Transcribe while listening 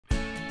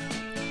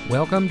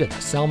Welcome to the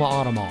Selma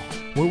Auto Mall,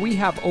 where we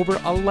have over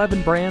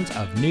 11 brands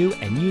of new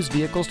and used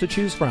vehicles to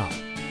choose from.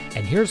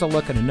 And here's a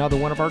look at another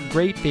one of our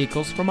great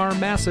vehicles from our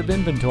massive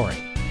inventory,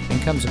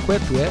 and comes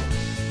equipped with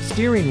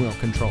steering wheel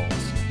controls,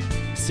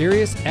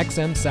 Sirius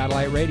XM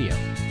satellite radio,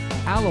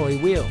 alloy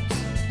wheels,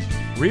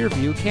 rear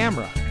view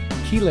camera,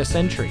 keyless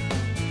entry,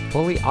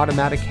 fully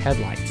automatic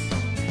headlights,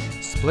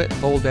 split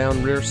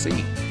fold-down rear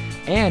seat,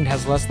 and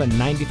has less than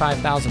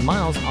 95,000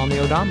 miles on the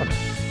odometer.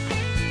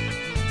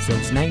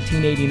 Since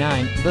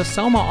 1989, the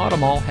Selma Auto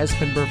Mall has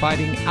been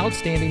providing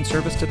outstanding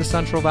service to the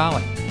Central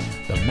Valley.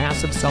 The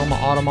massive Selma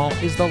Auto Mall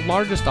is the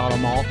largest auto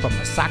mall from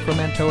the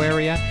Sacramento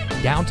area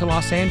down to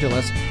Los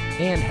Angeles,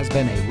 and has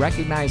been a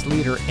recognized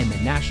leader in the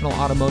National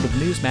Automotive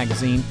News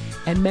magazine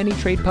and many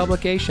trade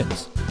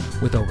publications.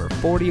 With over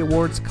 40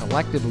 awards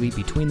collectively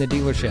between the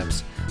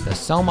dealerships, the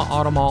Selma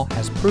Auto Mall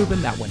has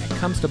proven that when it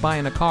comes to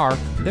buying a car,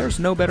 there's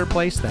no better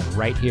place than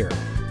right here.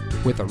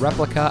 With a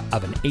replica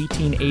of an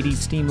 1880s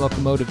steam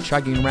locomotive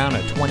chugging around a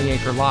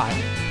 20-acre lot,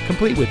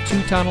 complete with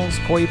 2 tunnels,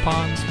 koi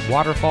ponds,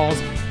 waterfalls,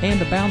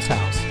 and a bounce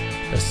house,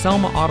 the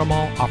Selma Auto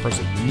Mall offers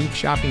a unique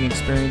shopping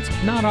experience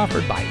not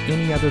offered by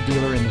any other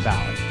dealer in the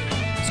valley.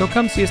 So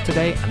come see us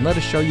today and let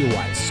us show you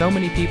why so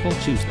many people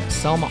choose the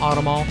Selma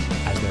Auto Mall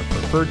as their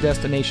preferred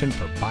destination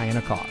for buying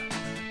a car.